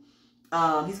to,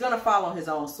 he's going to fall on his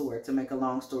own sword, to make a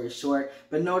long story short.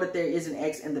 But know that there is an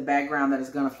ex in the background that is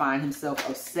going to find himself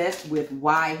obsessed with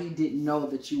why he didn't know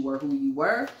that you were who you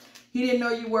were. He didn't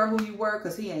know you were who you were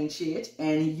because he ain't shit.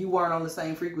 And you weren't on the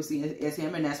same frequency as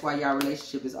him. And that's why your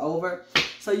relationship is over.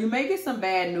 So you may get some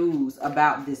bad news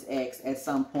about this ex at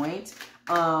some point.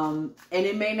 And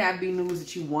it may not be news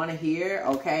that you want to hear.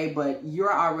 Okay. But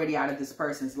you're already out of this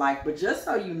person's life. But just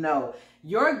so you know,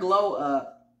 your glow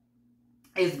up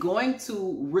is going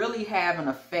to really have an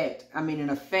effect. I mean, an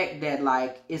effect that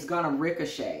like is going to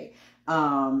ricochet.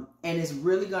 And it's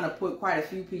really going to put quite a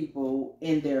few people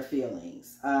in their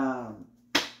feelings.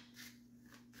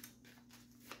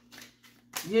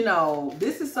 You know,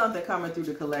 this is something coming through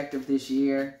the collective this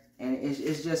year. And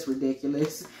it's just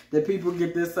ridiculous that people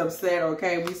get this upset,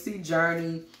 okay? We see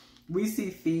journey, we see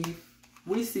thief,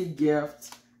 we see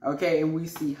gift, okay? And we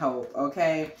see hope,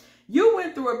 okay? You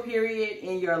went through a period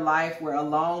in your life where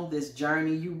along this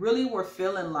journey, you really were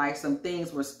feeling like some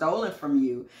things were stolen from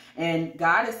you. And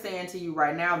God is saying to you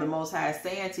right now, the Most High is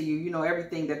saying to you, you know,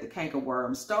 everything that the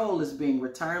cankerworm stole is being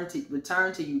returned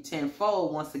to you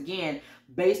tenfold once again,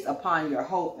 based upon your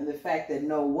hope and the fact that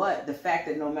no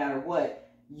matter what,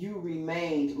 you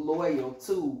remained loyal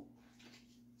to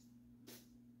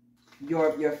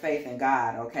your faith in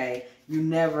God, okay? You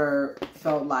never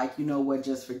felt like, you know what,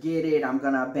 just forget it. I'm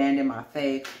going to abandon my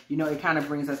faith. You know, it kind of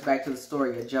brings us back to the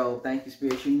story of Job. Thank you,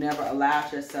 Spirit. You never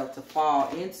allowed yourself to fall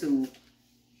into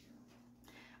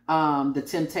the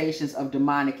temptations of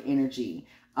demonic energy.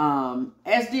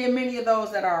 As did many of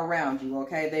those that are around you,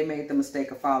 okay? They made the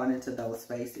mistake of falling into those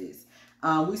spaces.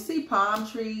 We see palm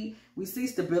tree. We see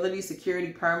stability,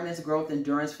 security, permanence, growth,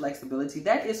 endurance, flexibility.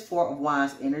 That is Four of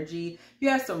Wands energy. You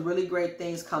have some really great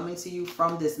things coming to you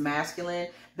from this masculine.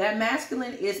 That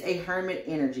masculine is a hermit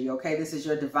energy, okay? This is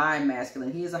your divine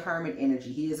masculine. He is a hermit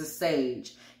energy. He is a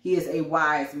sage. He is a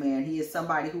wise man. He is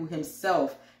somebody who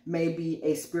himself may be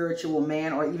a spiritual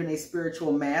man or even a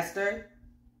spiritual master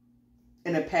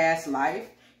in a past life.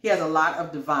 He has a lot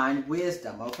of divine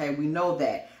wisdom, okay? We know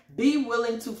that. Be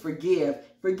willing to forgive.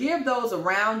 Forgive those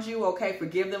around you, okay?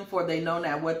 Forgive them for they know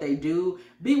not what they do.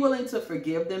 Be willing to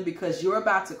forgive them because you're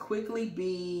about to quickly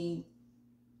be,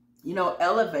 you know,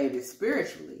 elevated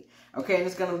spiritually, okay? And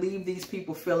it's going to leave these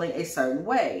people feeling a certain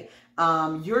way.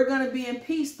 You're going to be in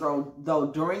peace,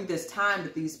 though, during this time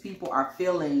that these people are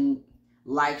feeling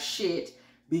like shit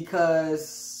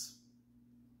because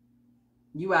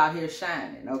you out here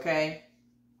shining, okay?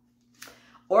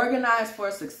 Organize for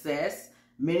success.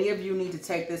 Many of you need to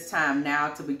take this time now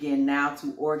to begin now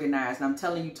to organize. And I'm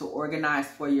telling you to organize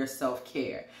for your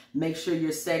self-care. Make sure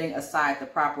you're setting aside the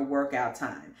proper workout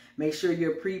time. Make sure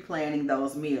you're pre-planning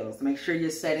those meals. Make sure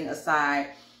you're setting aside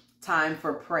time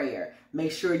for prayer.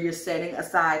 Make sure you're setting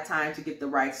aside time to get the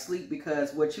right sleep,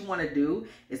 because what you want to do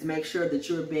is make sure that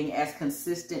you're being as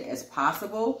consistent as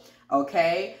possible,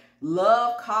 okay?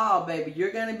 Love call, baby.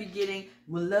 You're going to be getting,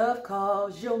 when love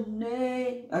calls your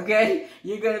name, okay?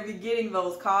 You're going to be getting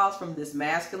those calls from this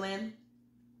masculine.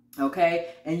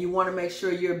 Okay, and you want to make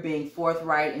sure you're being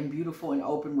forthright and beautiful and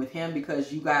open with him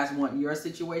because you guys want your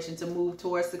situation to move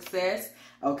towards success.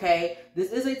 Okay,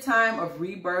 this is a time of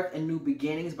rebirth and new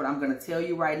beginnings, but I'm going to tell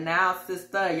you right now,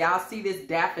 sister, y'all see this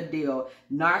daffodil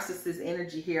narcissist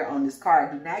energy here on this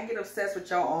card. Do not get obsessed with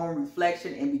your own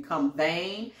reflection and become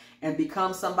vain and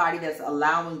become somebody that's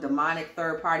allowing demonic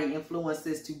third-party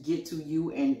influences to get to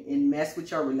you and mess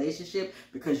with your relationship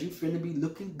because you finna be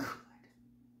looking good.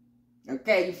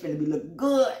 Okay, you finna be looking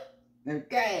good.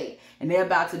 Okay, and they're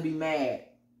about to be mad.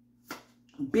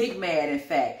 Big mad, in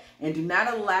fact. And do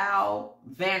not allow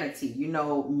vanity. You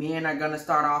know, men are going to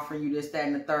start offering you this, that,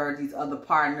 and the third. These other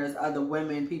partners, other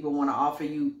women, people want to offer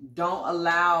you. Don't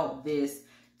allow this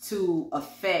to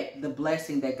affect the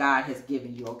blessing that God has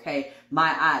given you, okay?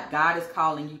 God is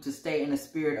calling you to stay in a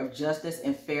spirit of justice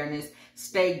and fairness.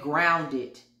 Stay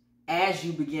grounded as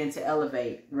you begin to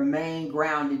elevate. Remain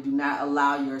grounded. Do not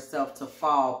allow yourself to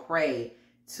fall prey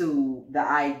to the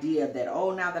idea that,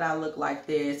 oh, now that I look like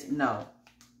this. No.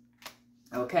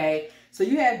 Okay? So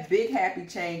you have big happy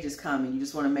changes coming. You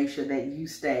just want to make sure that you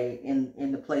stay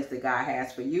in the place that God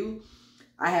has for you.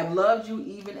 I have loved you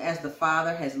even as the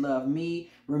Father has loved me.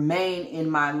 Remain in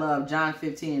my love. John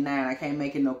 15:9. I can't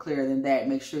make it no clearer than that.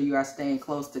 Make sure you are staying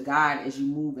close to God as you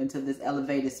move into this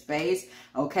elevated space.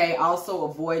 Okay. Also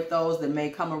avoid those that may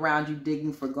come around you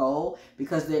digging for gold,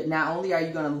 because not only are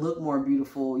you going to look more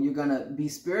beautiful, you're going to be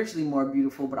spiritually more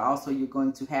beautiful, but also you're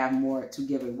going to have more to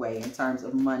give away in terms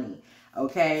of money.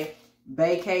 Okay.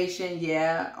 Vacation.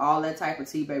 Yeah. All that type of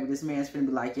tea, baby. This man's finna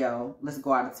be like, yo, let's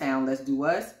go out of town. Let's do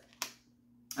us.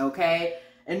 Okay,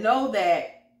 and know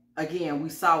that, again, we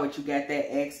saw what you got,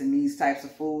 that ex and these types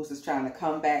of fools that's trying to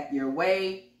come back your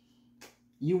way.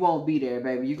 You won't be there,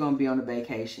 baby. You're going to be on a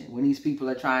vacation when these people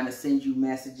are trying to send you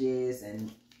messages,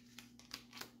 and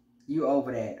you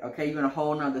over that. Okay, you're in a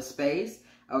whole nother space.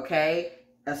 Okay,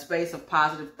 a space of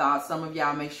positive thoughts. Some of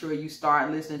y'all make sure you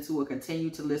start listening to or continue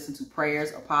to listen to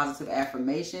prayers or positive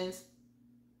affirmations.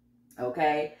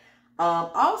 Okay.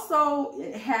 Also,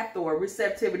 Hathor,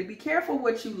 receptivity. Be careful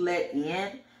what you let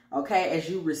in, okay, as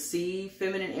you receive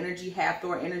feminine energy.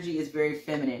 Hathor energy is very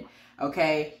feminine,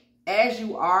 okay? As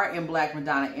you are in Black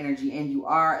Madonna energy and you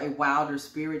are a wilder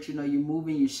spirit, you know, you're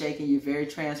moving, you're shaking, you're very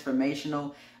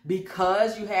transformational.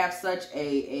 Because you have such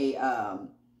a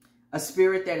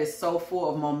spirit that is so full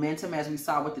of momentum, as we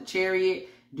saw with the Chariot,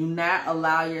 do not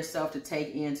allow yourself to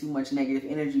take in too much negative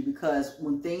energy, because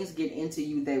when things get into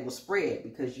you, they will spread,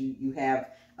 because you have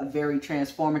a very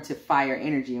transformative fire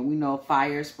energy. And we know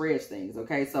fire spreads things,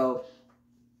 okay? So,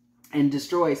 and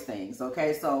destroys things,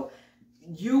 okay? So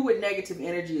you with negative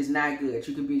energy is not good.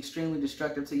 You can be extremely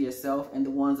destructive to yourself and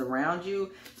the ones around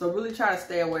you. So really try to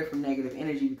stay away from negative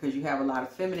energy, because you have a lot of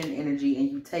feminine energy and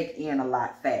you take in a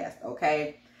lot fast,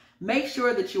 okay? Make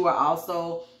sure that you are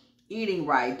also eating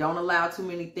right. Don't allow too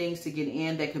many things to get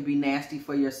in that could be nasty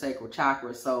for your sacral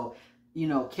chakra. So, you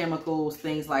know, chemicals,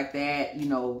 things like that, you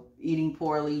know, eating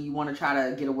poorly. You want to try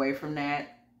to get away from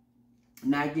that.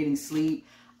 Not getting sleep.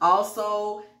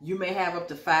 Also, you may have up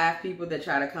to 5 people that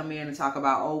try to come in and talk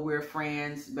about, oh, we're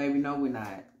friends. Baby, no, we're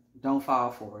not. Don't fall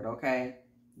for it, okay?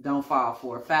 Don't fall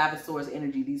for it. 5 of Swords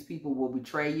energy. These people will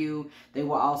betray you. They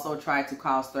will also try to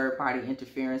cause third-party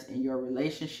interference in your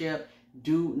relationship.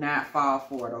 Do not fall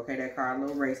for it, okay? That card a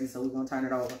little racy, so we're going to turn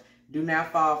it over. Do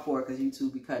not fall for it, because you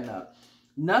two be cutting up.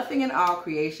 Nothing in all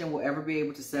creation will ever be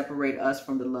able to separate us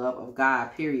from the love of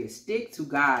God, period. Stick to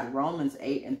God. Romans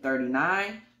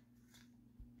 8:39.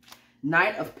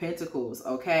 Knight of Pentacles,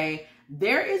 okay?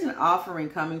 There is an offering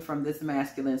coming from this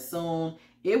masculine soon.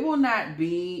 It will not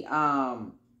be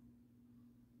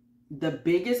the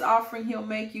biggest offering he'll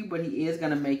make you, but he is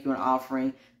going to make you an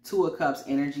offering. 2 of Cups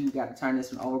energy. We got to turn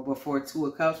this one over before 2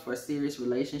 of Cups for a serious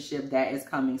relationship. That is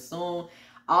coming soon.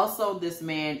 Also, this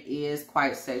man is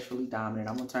quite sexually dominant.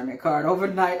 I'm going to turn that card over.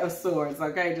 Knight of Swords,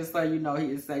 okay? Just so you know, he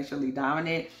is sexually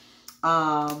dominant.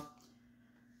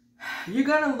 You're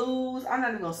going to lose. I'm not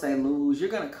even going to say lose. You're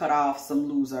going to cut off some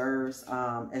losers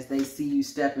as they see you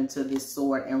step into this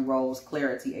Sword and Rose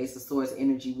clarity, Ace of Swords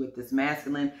energy with this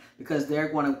masculine, because they're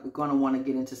going to want to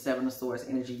get into 7 of Swords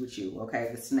energy with you, okay?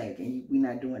 The snake, and we're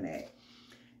not doing that.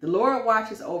 The Lord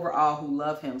watches over all who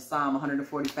love him, Psalm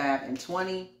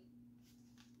 145:20.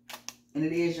 And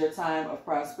it is your time of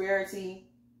prosperity,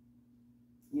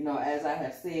 you know, as I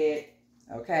have said,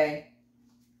 okay?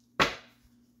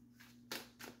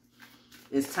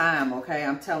 It's time, okay?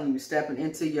 I'm telling you, stepping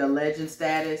into your legend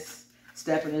status,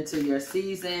 stepping into your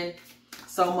season.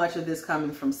 So much of this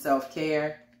coming from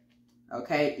self-care,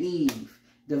 okay? Eve,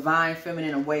 divine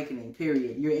feminine awakening,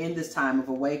 period. You're in this time of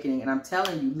awakening, and I'm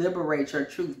telling you, liberate your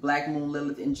truth. Black Moon,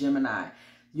 Lilith, and Gemini.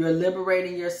 You're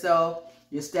liberating yourself.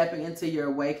 You're stepping into your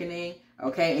awakening,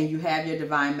 okay? And you have your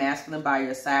divine masculine by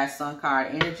your side, sun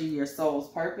card energy, your soul's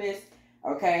purpose,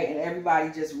 okay? And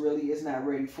everybody just really is not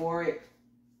ready for it.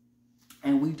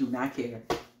 And we do not care,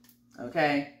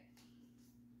 okay?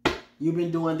 You've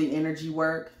been doing the energy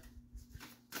work.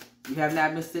 You have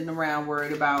not been sitting around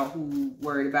worried about who,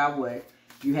 worried about what.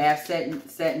 You have sat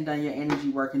and done your energy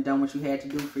work and done what you had to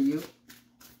do for you.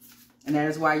 And that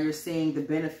is why you're seeing the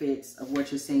benefits of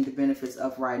what you're seeing the benefits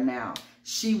of right now.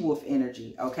 She-wolf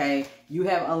energy, okay? You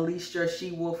have unleashed your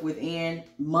she-wolf within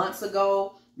months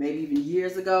ago, maybe even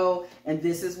years ago. And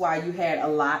this is why you had a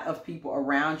lot of people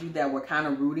around you that were kind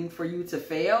of rooting for you to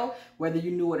fail. Whether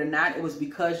you knew it or not, it was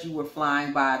because you were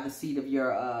flying by the seat of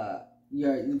your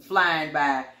flying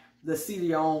by the seat of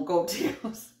your own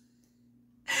coattails.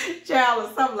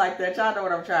 Child, or something like that. Y'all know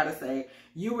what I'm trying to say.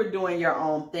 You were doing your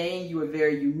own thing. You were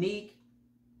very unique.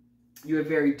 You were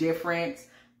very different.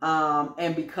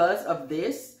 And because of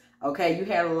this, okay, you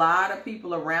had a lot of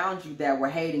people around you that were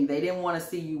hating. They didn't want to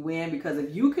see you win, because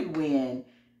if you could win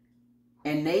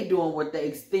and they doing what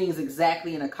they things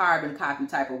exactly in a carbon copy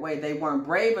type of way, they weren't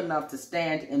brave enough to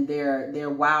stand in their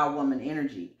wild woman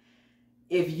energy.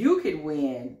 If you could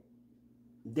win,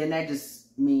 then that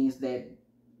just means that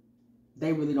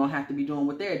they really don't have to be doing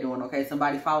what they're doing, okay?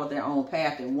 Somebody followed their own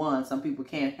path and won. Some people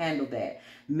can't handle that.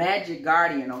 Magic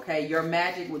guardian, okay? Your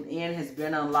magic within has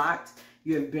been unlocked.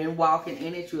 You have been walking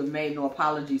in it. You have made no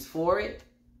apologies for it,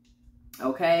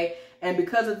 okay? And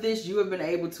because of this, you have been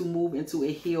able to move into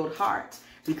a healed heart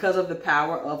because of the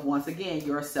power of, once again,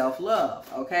 your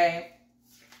self-love, okay?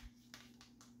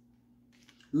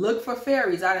 Look for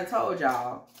fairies. I done told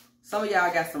y'all. Some of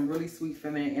y'all got some really sweet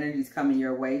feminine energies coming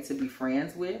your way to be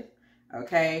friends with.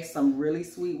 Okay, some really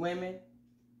sweet women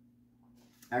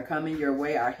are coming your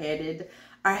way, are headed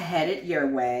your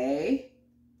way.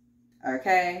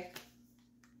 Okay.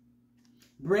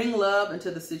 Bring love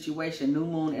into the situation. New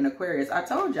moon in Aquarius. I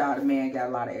told y'all the man got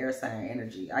a lot of air sign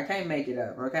energy. I can't make it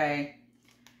up, okay?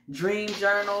 Dream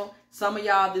journal. Some of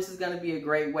y'all, this is going to be a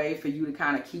great way for you to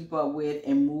kind of keep up with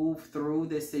and move through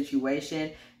this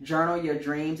situation. Journal your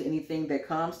dreams, anything that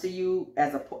comes to you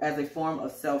as a form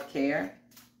of self-care.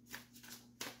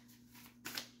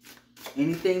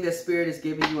 Anything that Spirit is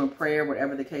giving you in prayer,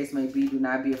 whatever the case may be, do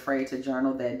not be afraid to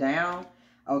journal that down.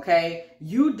 Okay?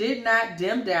 You did not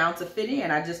dim down to fit in.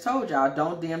 I just told y'all,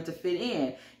 don't dim to fit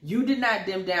in. You did not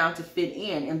dim down to fit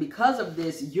in. And because of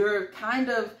this, you're kind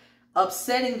of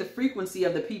upsetting the frequency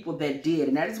of the people that did.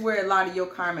 And that is where a lot of your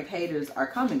karmic haters are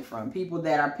coming from. People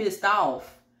that are pissed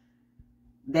off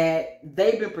that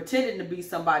they've been pretending to be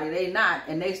somebody they not,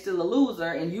 and they still a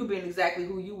loser, and you been exactly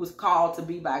who you was called to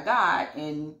be by God,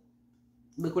 and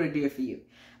look what it did for you.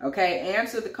 Okay,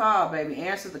 answer the call, baby.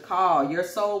 Answer the call. Your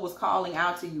soul was calling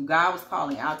out to you. God was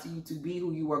calling out to you to be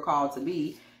who you were called to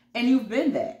be. And you've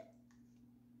been that.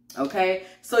 Okay,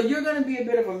 so you're going to be a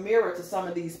bit of a mirror to some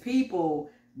of these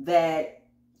people that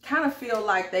kind of feel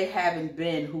like they haven't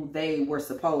been who they were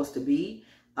supposed to be.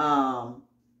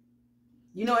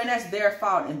 You know, and that's their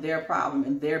fault and their problem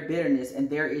and their bitterness and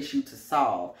their issue to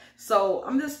solve. So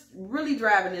I'm just really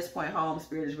driving this point home.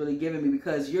 Spirit is really giving me,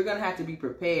 because you're going to have to be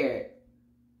prepared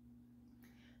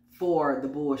for the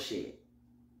bullshit.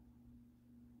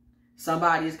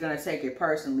 Somebody is going to take it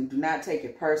personally. Do not take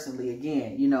it personally.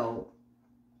 Again, you know,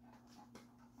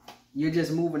 you're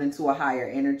just moving into a higher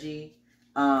energy.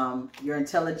 Your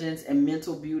intelligence and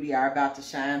mental beauty are about to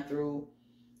shine through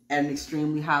at an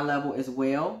extremely high level as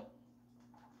well.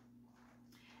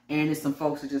 And there's some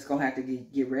folks who are just going to have to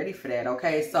get ready for that,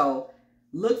 okay? So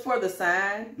look for the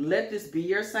sign. Let this be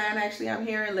your sign, actually, I'm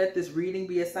hearing. Let this reading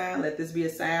be a sign. Let this be a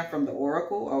sign from the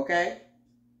oracle, okay?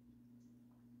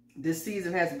 This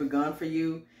season has begun for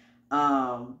you.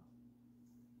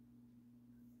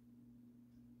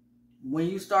 When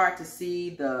you start to see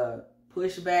the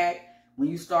pushback, when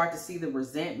you start to see the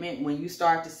resentment, when you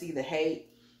start to see the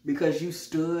hate because you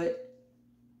stood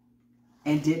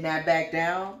and did not back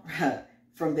down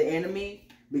from the enemy,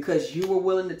 because you were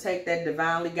willing to take that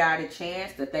divinely guided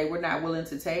chance that they were not willing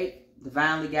to take.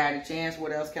 Divinely guided chance.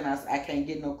 What else can I can't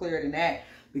get no clearer than that.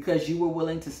 Because you were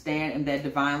willing to stand in that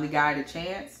divinely guided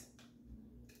chance.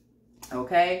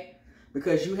 Okay?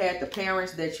 Because you had the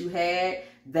parents that you had,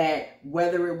 that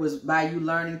whether it was by you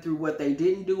learning through what they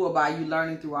didn't do or by you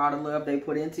learning through all the love they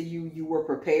put into you, you were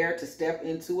prepared to step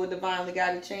into a divinely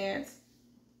guided chance.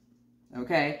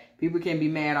 Okay? People can be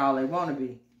mad all they want to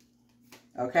be.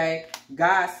 Okay?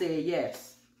 God said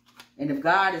yes. And if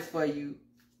God is for you,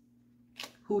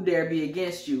 who dare be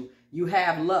against you? You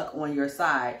have luck on your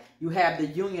side. You have the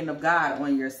union of God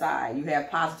on your side. You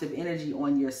have positive energy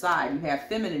on your side. You have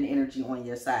feminine energy on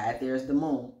your side. There's the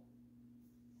moon.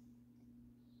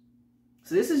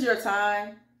 So this is your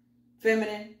time,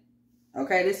 feminine.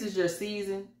 Okay, this is your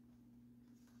season.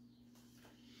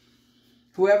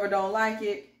 Whoever don't like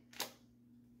it,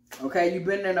 okay, you've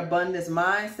been in an abundance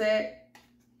mindset.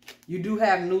 You do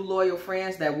have new loyal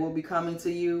friends that will be coming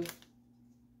to you.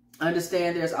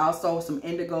 Understand there's also some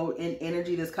indigo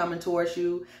energy that's coming towards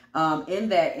you. In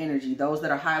that energy, those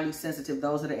that are highly sensitive,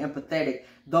 those that are empathetic,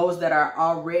 those that are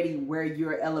already where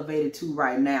you're elevated to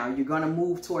right now. You're going to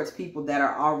move towards people that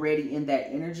are already in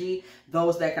that energy.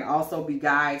 Those that can also be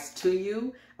guides to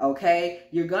you. Okay,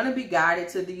 you're going to be guided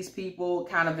to these people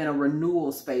kind of in a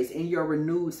renewal space, in your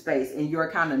renewed space, in your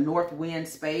kind of north wind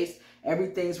space.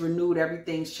 Everything's renewed,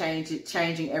 everything's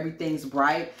changing, everything's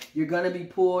bright. You're going to be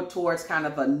pulled towards kind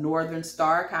of a northern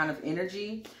star kind of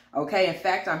energy. Okay, in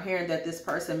fact, I'm hearing that this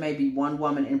person may be one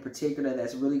woman in particular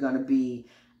that's really going to be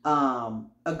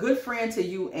a good friend to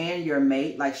you and your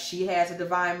mate. Like she has a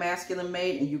divine masculine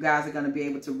mate, and you guys are going to be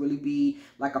able to really be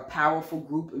like a powerful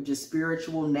group of just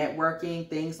spiritual networking,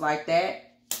 things like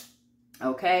that.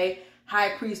 Okay, High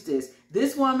Priestess.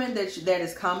 This woman that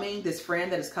is coming, this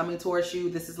friend that is coming towards you,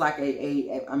 this is like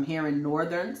I'm hearing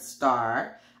Northern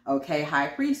Star, okay, High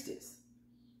Priestess.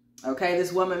 Okay,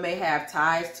 this woman may have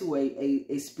ties to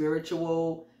a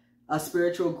spiritual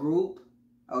group,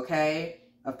 okay,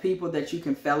 of people that you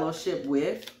can fellowship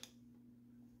with.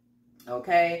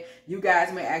 Okay, you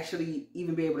guys may actually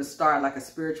even be able to start like a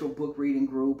spiritual book reading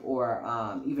group, or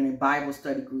even a Bible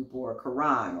study group, or a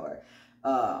Quran, or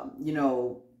you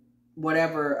know,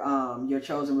 whatever your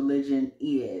chosen religion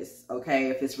is. Okay,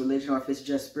 if it's religion or if it's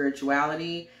just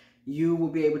spirituality, you will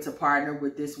be able to partner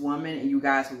with this woman, and you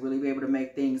guys will really be able to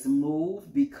make things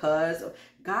move, because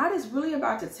God is really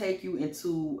about to take you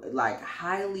into like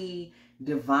highly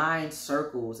divine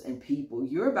circles and people.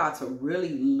 You're about to really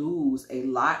lose a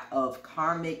lot of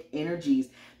karmic energies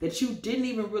that you didn't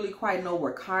even really quite know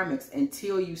were karmics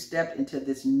until you stepped into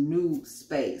this new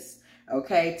space.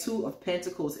 Okay, Two of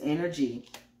Pentacles energy.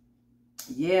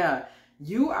 Yeah,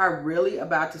 you are really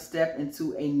about to step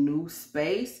into a new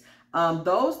space.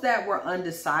 Those that were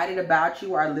undecided about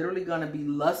you are literally going to be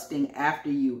lusting after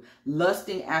you,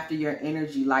 lusting after your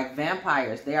energy like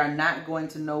vampires. They are not going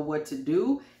to know what to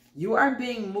do. You are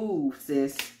being moved,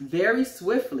 sis, very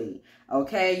swiftly.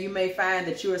 Okay, you may find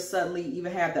that you are suddenly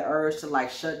even have the urge to like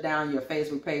shut down your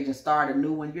Facebook page and start a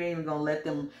new one. You ain't even going to let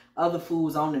them other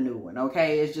fools on the new one.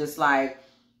 Okay, it's just like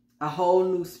a whole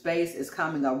new space is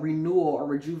coming, a renewal, a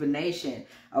rejuvenation,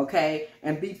 okay?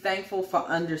 And be thankful for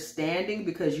understanding,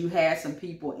 because you had some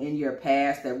people in your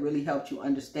past that really helped you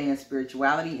understand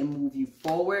spirituality and move you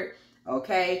forward,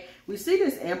 okay? We see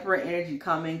this Emperor energy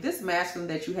coming. This masculine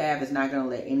that you have is not going to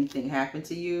let anything happen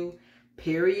to you,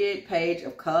 period. Page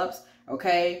of Cups,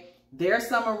 okay? There's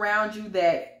some around you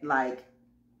that, like,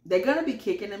 they're going to be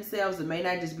kicking themselves. It may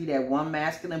not just be that one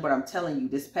masculine, but I'm telling you,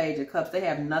 this Page of Cups, they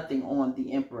have nothing on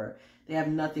the Emperor. They have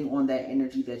nothing on that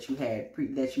energy that you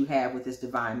have with this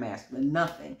divine masculine.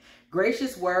 Nothing.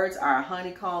 Gracious words are a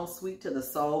honeycomb, sweet to the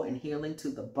soul and healing to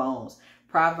the bones.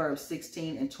 Proverbs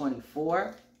 16 and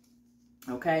 24.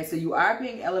 Okay, so you are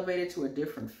being elevated to a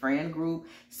different friend group.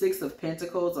 Six of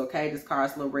Pentacles. Okay, this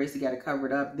card's a little racy. Got to cover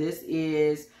it up. This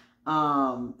is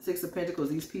Six of Pentacles.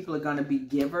 These people are going to be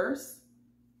givers.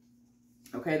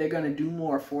 Okay, they're going to do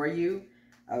more for you,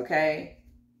 okay?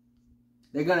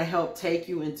 They're going to help take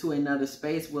you into another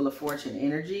space, Wheel of Fortune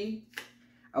energy.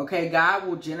 Okay, God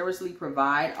will generously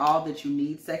provide all that you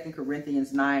need, 2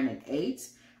 Corinthians 9 and 8.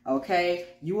 Okay,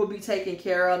 you will be taken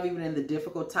care of even in the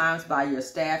difficult times by your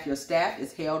staff. Your staff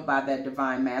is held by that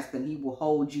divine masculine. He will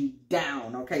hold you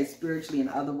down, okay, spiritually and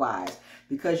otherwise,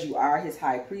 because you are his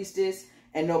high priestess,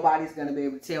 and nobody's going to be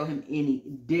able to tell him any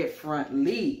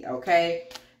differently, okay?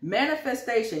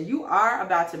 Manifestation. You are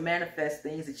about to manifest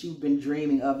things that you've been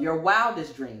dreaming of, your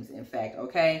wildest dreams, in fact,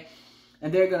 okay?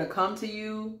 And they're going to come to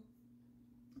you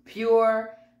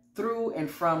pure, through and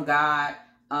from God.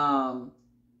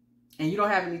 And you don't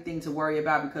have anything to worry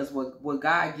about, because what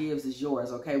God gives is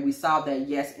yours, okay? We saw that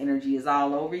yes energy is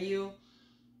all over you.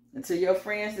 Until your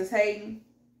friends is hating,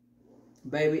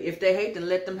 baby, if they hate, then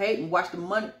let them hate and watch the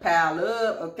money pile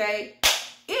up, okay?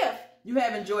 If you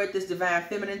have enjoyed this Divine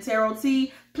Feminine Tarot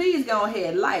Tea, please go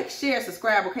ahead, like, share,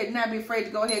 subscribe, okay? Do not be afraid to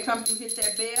go ahead, come through, hit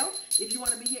that bell. If you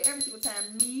want to be here every single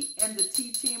time, me and the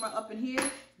T team are up in here,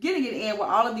 getting it in with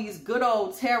all of these good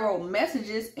old tarot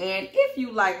messages. And if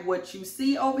you like what you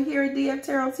see over here at DF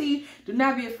Tarot Tea, do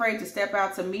not be afraid to step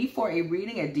out to me for a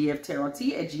reading at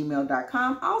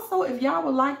dftarottea@gmail.com. Also, if y'all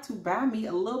would like to buy me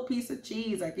a little piece of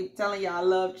cheese, I keep telling y'all I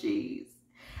love cheese.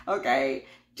 Okay?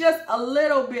 Just a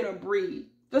little bit of brie.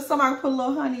 Just somebody put a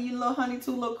little honey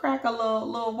to a little cracker, a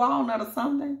little walnut or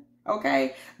something.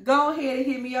 Okay? Go ahead and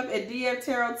hit me up at DF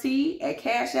Tarot Tea at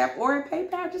Cash App or at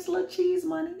PayPal. Just a little cheese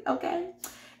money. Okay?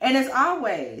 And as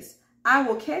always, I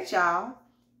will catch y'all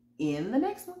in the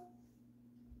next one.